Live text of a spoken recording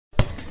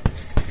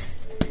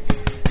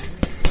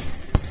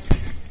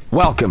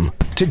Welcome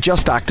to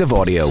Just Active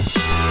Audio,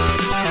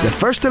 the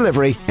first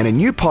delivery in a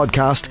new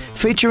podcast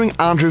featuring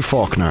Andrew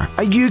Faulkner,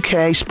 a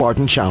UK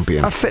Spartan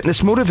champion, a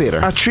fitness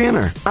motivator, a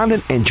trainer, and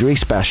an injury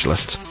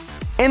specialist.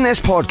 In this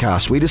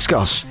podcast, we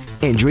discuss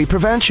injury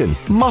prevention,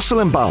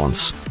 muscle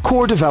imbalance,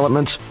 core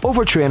development,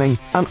 overtraining,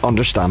 and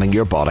understanding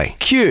your body.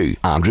 Cue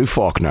Andrew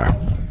Faulkner.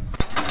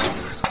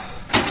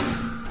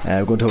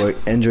 We're going to talk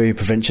about injury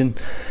prevention,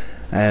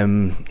 how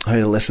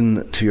to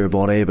listen to your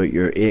body about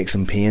your aches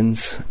and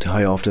pains, to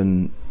how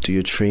often do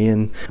you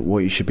train, what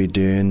you should be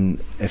doing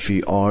if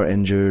you are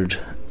injured,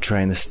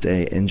 trying to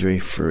stay injury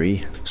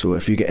free. So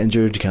if you get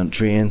injured, you can't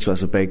train, so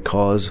that's a big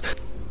cause.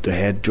 The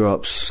head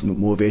drops,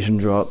 motivation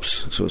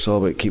drops, so it's all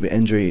about keeping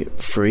injury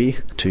free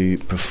to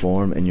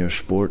perform in your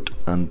sport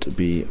and to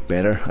be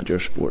better at your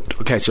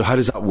sport. Okay, so how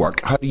does that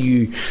work? How do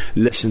you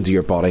listen to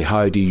your body?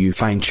 How do you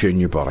fine tune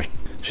your body?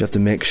 So you have to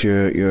make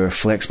sure you're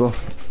flexible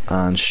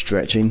and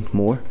stretching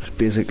more.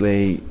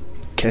 Basically,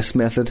 KISS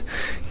method,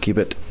 keep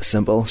it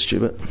simple,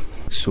 stupid.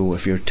 So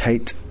if you're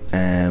tight,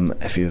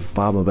 if you have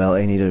bad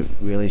mobility, you need to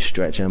really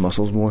stretch your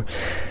muscles more.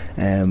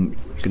 You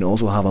can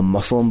also have a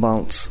muscle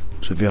imbalance.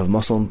 So if you have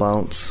muscle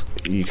imbalance,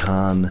 you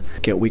can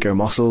get weaker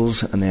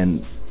muscles, and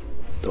then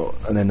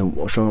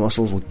the stronger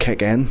muscles will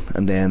kick in,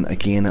 and then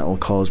again it'll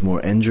cause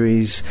more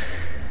injuries.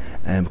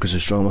 Because the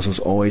strong muscle's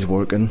always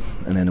working,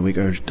 and then the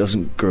weaker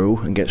doesn't grow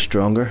and get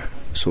stronger.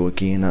 So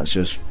again, that's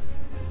just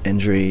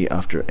injury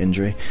after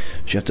injury.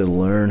 So you have to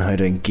learn how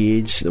to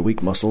engage the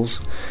weak muscles.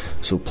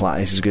 So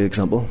Pilates is a good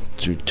example,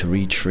 to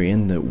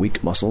retrain the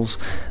weak muscles,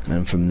 and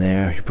then from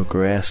there you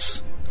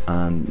progress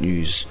and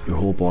use your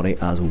whole body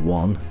as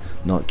one,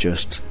 not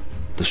just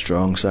the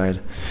strong side.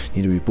 You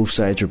need to be both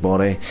sides of your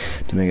body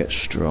to make it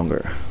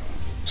stronger.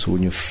 So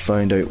when you've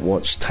found out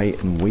what's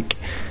tight and weak,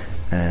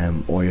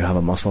 or you have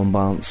a muscle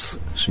imbalance,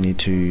 so you need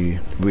to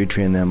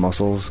retrain them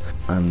muscles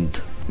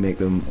and make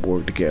them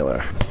work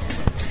together.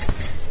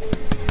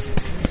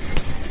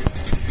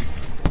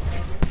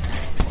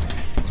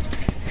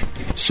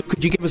 So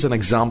could you give us an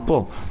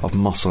example of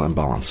muscle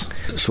imbalance?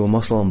 So a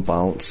muscle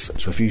imbalance,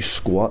 so if you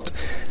squat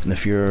and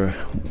if your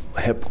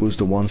hip goes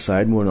to one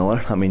side more than the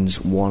other, that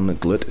means one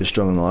glute is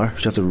stronger than the other. So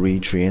you have to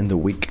retrain the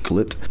weak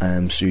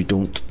glute, so you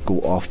don't go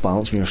off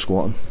balance when you're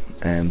squatting.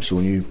 So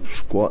when you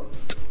squat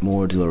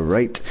more to the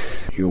right,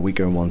 you're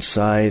weaker on one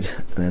side,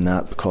 and then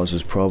that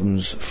causes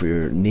problems for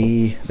your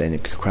knee, then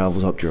it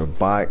travels up to your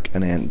back,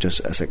 and then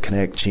just as a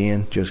connect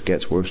chain, just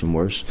gets worse and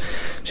worse.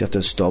 So you have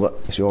to stop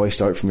it. So you always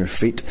start from your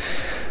feet,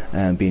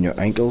 being your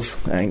ankles.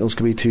 Ankles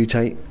could be too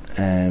tight,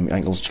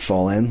 ankles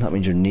fall in, that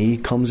means your knee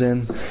comes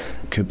in.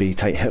 Could be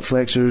tight hip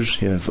flexors,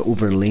 you have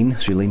over lean,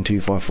 so you lean too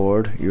far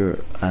forward, your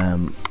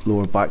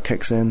lower back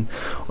kicks in,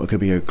 or it could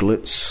be your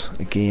glutes,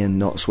 again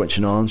not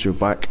switching on, so your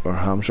back or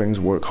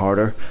hamstrings work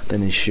harder than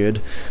they should,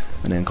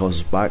 and then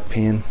causes back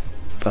pain.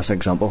 That's an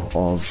example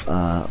of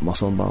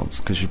muscle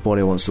imbalance, because your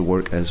body wants to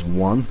work as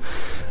one.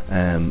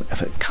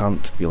 If it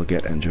can't, you'll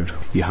get injured.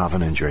 You have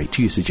an injury,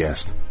 do you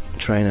suggest?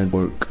 Trying to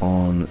work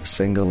on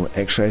single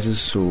exercises,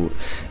 so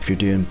if you're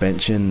doing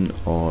benching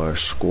or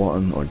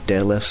squatting or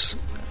deadlifts,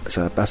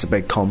 that's a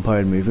big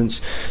compound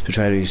movements, so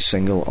try to do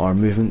single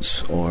arm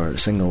movements or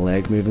single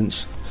leg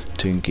movements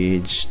to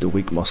engage the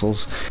weak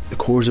muscles. The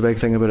core is a big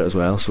thing about it as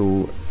well,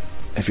 so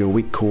if you're a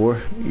weak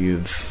core,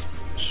 you've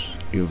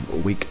a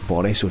weak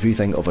body. So if you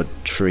think of a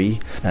tree,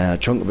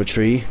 trunk of a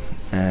tree,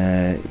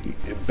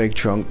 big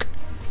trunk,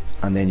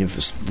 and then you have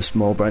the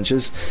small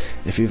branches.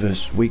 If you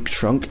have a weak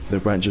trunk, the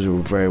branches are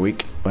very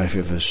weak, but if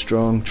you have a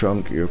strong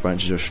trunk, your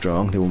branches are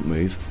strong, they won't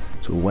move.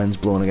 So wind's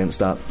blowing against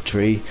that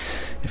tree,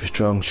 if it's a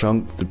strong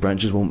trunk, the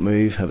branches won't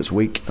move. If it's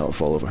weak, it'll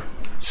fall over.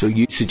 So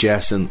you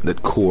suggesting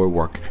that core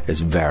work is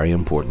very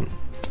important?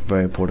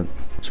 Very important.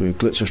 So your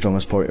glutes are the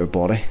strongest part of your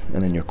body,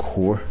 and then your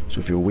core. So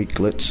if you're weak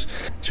glutes,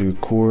 so your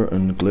core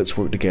and glutes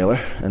work together,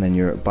 and then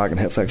your back and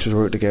hip flexors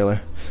work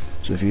together.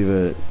 So if you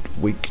have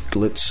a weak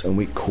glutes and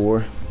weak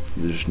core,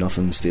 there's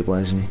nothing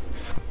stabilising you.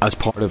 As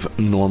part of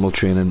normal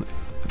training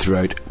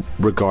throughout,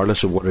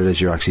 regardless of what it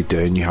is you're actually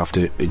doing, you have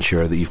to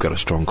ensure that you've got a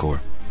strong core.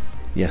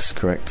 Yes,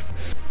 correct.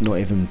 Not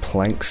even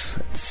planks,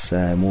 it's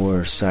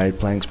more side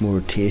planks, more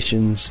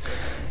rotations.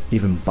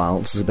 Even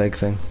balance is a big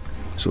thing.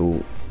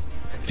 So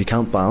if you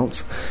can't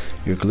balance,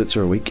 your glutes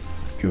are weak,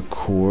 your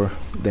core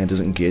then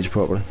doesn't engage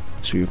properly.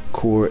 So your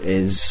core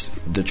is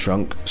the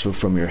trunk, so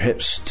from your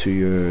hips to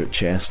your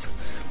chest.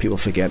 People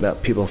forget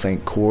that. People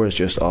think core is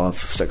just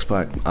off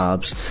six-pack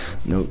abs.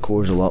 No,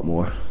 core is a lot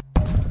more.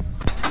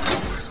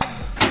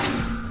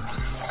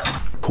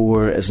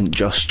 Core isn't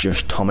just your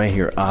tummy,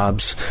 your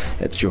abs,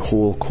 it's your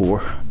whole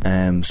core.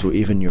 So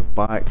even your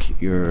back,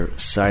 your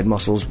side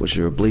muscles, which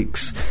are your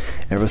obliques,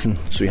 everything.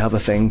 So you have a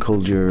thing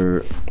called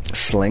your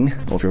sling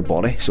of your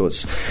body. So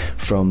it's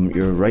from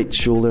your right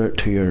shoulder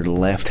to your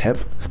left hip.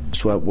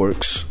 So it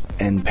works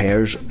in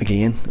pairs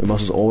again. The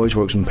muscles always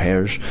works in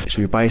pairs.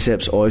 So your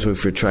biceps always work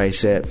for your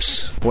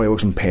triceps. Body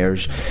works in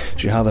pairs.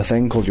 So you have a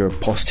thing called your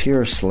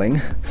posterior sling,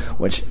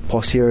 which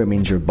posterior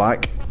means your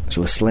back.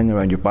 So a sling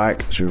around your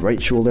back, so your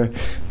right shoulder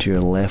to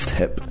your left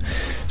hip.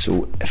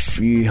 So if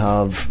you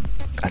have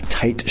a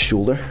tight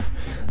shoulder,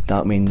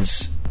 that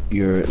means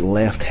your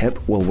left hip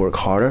will work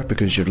harder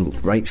because your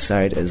right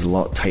side is a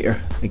lot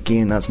tighter.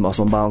 Again, that's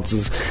muscle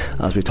imbalances,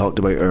 as we talked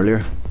about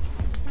earlier.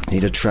 You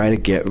need to try to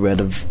get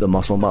rid of the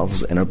muscle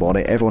imbalances in our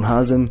body. Everyone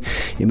has them.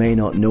 You may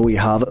not know you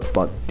have it,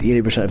 but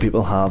 80% of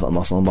people have a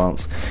muscle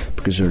imbalance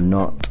because they're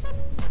not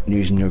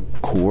using your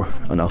core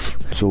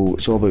enough. So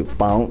it's all about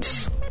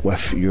balance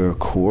with your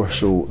core.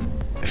 So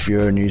if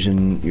you're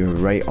using your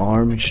right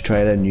arm, you should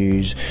try to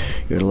use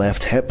your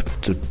left hip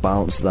to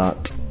balance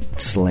that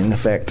sling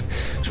effect.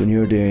 So when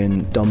you're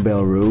doing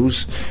dumbbell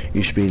rows,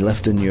 you should be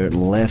lifting your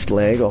left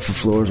leg off the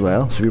floor as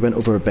well. So if you're bent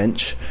over a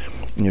bench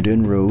and you're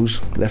doing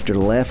rows, lift your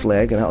left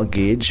leg and that'll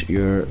gauge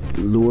your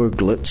lower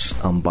glutes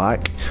and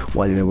back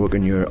while you're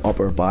working your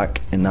upper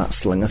back in that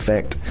sling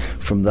effect.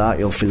 From that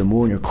you'll feel it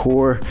more in your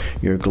core,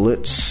 your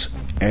glutes,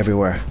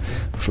 everywhere.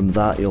 From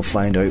that you'll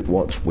find out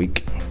what's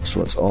weak.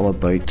 So it's all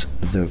about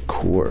the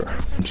core.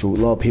 So a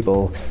lot of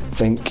people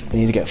think they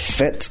need to get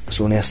fit,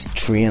 so let's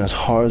train as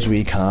hard as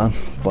we can,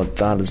 but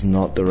that is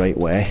not the right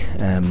way.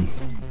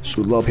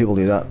 So a lot of people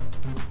do that.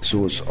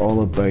 So it's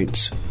all about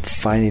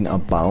finding a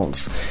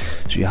balance.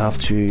 So you have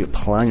to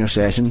plan your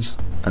sessions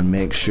and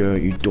make sure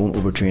you don't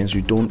overtrain. So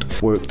you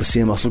don't work the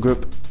same muscle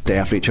group day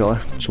after each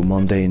other. So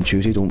Monday and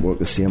Tuesday don't work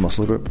the same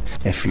muscle group.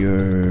 If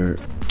you're an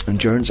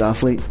endurance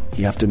athlete,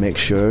 you have to make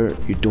sure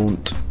you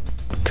don't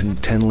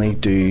continually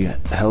do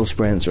hill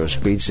sprints or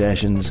speed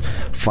sessions,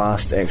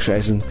 fast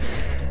exercising.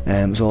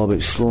 It's all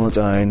about slowing it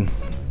down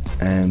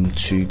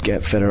to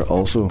get fitter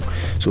also.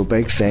 So a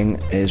big thing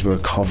is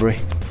recovery.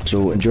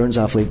 So endurance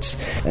athletes,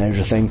 there's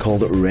a thing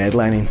called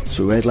redlining.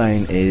 So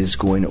redlining is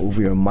going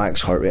over your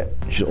max heart rate.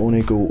 You should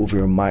only go over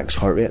your max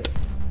heart rate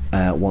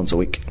once a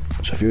week.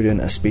 So if you're doing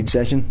a speed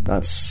session,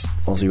 that's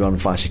obviously run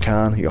as fast as you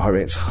can, your heart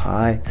rate's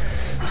high,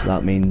 so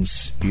that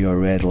means you're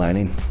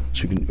redlining.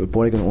 So your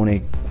body can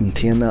only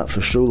maintain that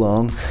for so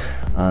long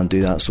and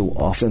do that so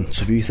often.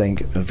 So if you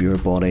think of your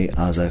body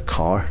as a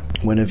car,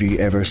 when have you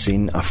ever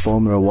seen a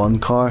Formula 1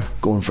 car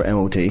going for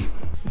MOT? It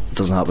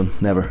doesn't happen,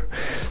 never.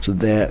 So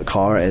the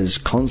car is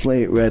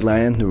constantly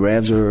redlining, the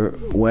revs are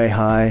way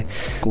high,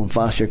 going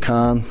fast as you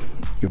can.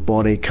 Your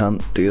body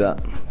can't do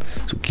that.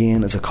 So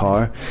again, as a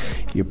car,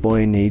 your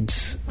body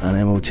needs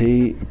an MOT,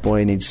 your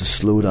body needs to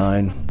slow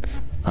down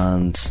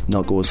and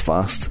not go as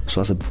fast. So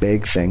that's a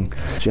big thing.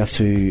 So you have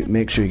to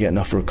make sure you get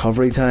enough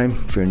recovery time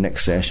for your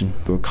next session.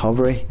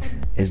 Recovery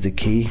is the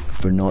key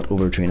for not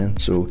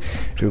overtraining. So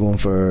if you're going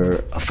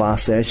for a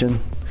fast session,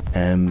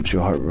 so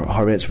your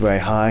heart rate's very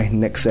high,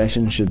 next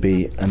session should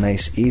be a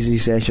nice easy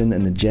session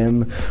in the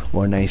gym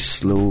or a nice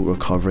slow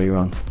recovery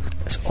run.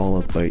 It's all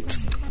about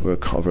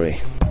recovery.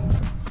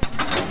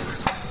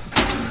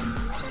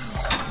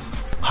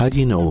 How do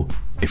you know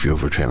if you're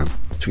overtraining?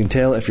 So you can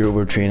tell if you're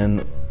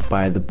overtraining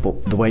by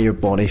the way your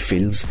body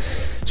feels.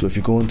 So if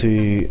you're going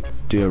to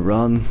do a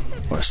run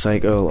or a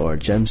cycle or a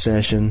gym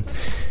session,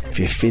 if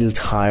you feel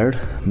tired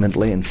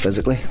mentally and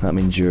physically, that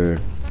means you're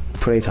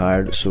pretty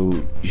tired. So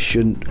you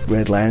shouldn't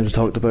redline, as we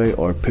talked about,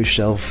 or push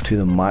yourself to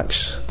the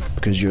max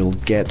because you'll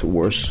get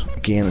worse.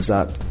 Again, it's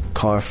that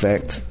car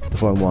effect. The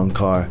Formula 1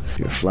 car,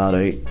 you're flat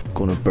out,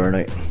 going to burn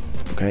out.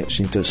 Okay, so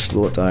you need to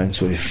slow it down.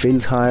 So if you feel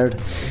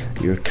tired,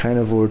 you're kind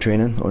of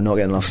overtraining or not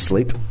getting enough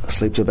sleep.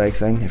 Sleep's a big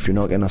thing. If you're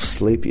not getting enough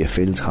sleep, you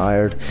feel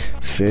tired.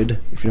 Food,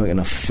 if you're not getting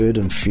enough food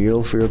and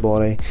fuel for your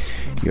body,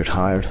 you're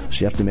tired. So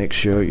you have to make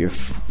sure you're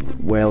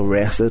well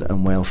rested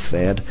and well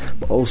fed.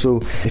 But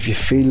also, if you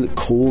feel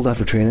cold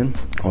after training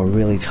or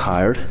really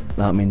tired,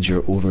 that means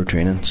you're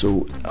overtraining.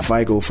 So if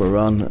I go for a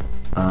run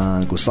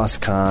and go as fast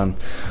as I can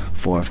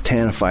for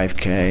 10 or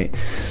 5k,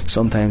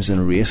 sometimes in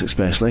a race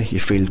especially,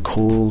 you feel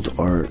cold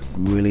or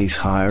really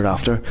tired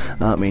after.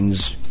 That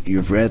means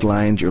you've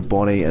redlined your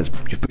body,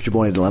 you've put your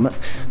body to the limit.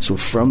 So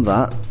from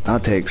that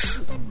takes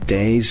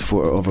days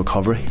of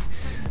recovery.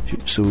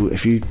 So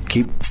if you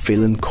keep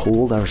feeling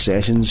cold after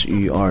sessions,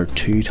 you are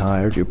too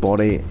tired, your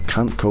body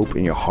can't cope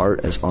and your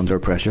heart is under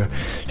pressure.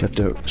 You have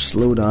to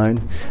slow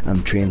down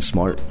and train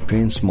smart,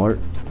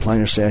 plan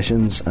your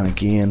sessions, and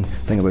again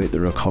think about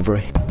the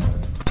recovery.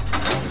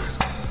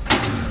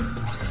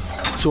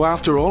 So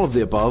after all of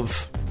the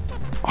above,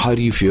 how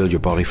do you fuel your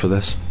body for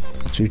this?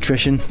 So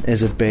nutrition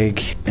is a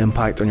big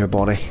impact on your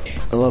body.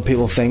 A lot of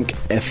people think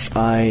if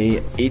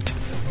I eat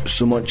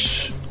so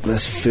much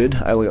less food,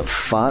 I will get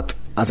fat.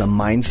 As a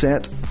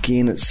mindset,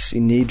 again,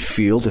 you need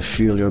fuel to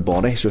fuel your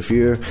body. So if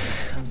you're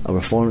a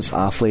performance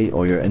athlete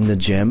or you're in the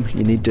gym,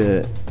 you need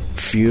to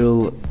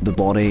fuel the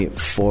body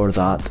for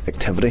that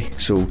activity.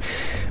 So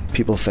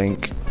people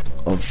think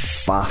of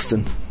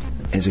fasting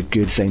as a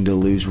good thing to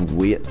lose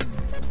weight.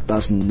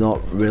 That's not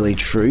really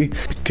true,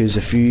 because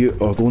if you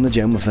are going to the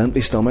gym with an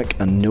empty stomach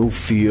and no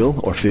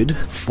fuel or food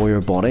for your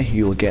body,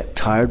 you'll get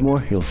tired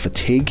more, you'll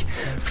fatigue.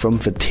 From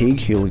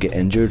fatigue, you'll get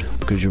injured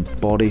because your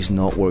body's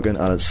not working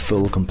at its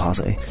full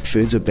capacity.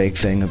 Food's a big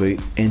thing about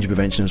injury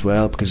prevention as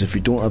well, because if you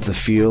don't have the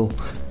fuel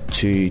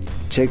to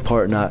take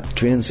part in that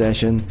training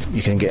session,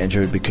 you can get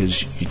injured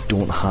because you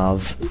don't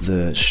have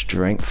the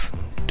strength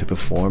to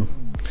perform.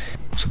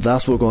 So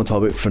that's what we're going to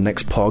talk about for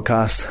next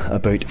podcast,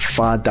 about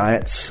fad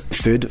diets,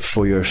 food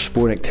for your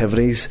sport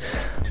activities,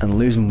 and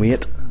losing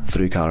weight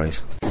through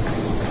calories.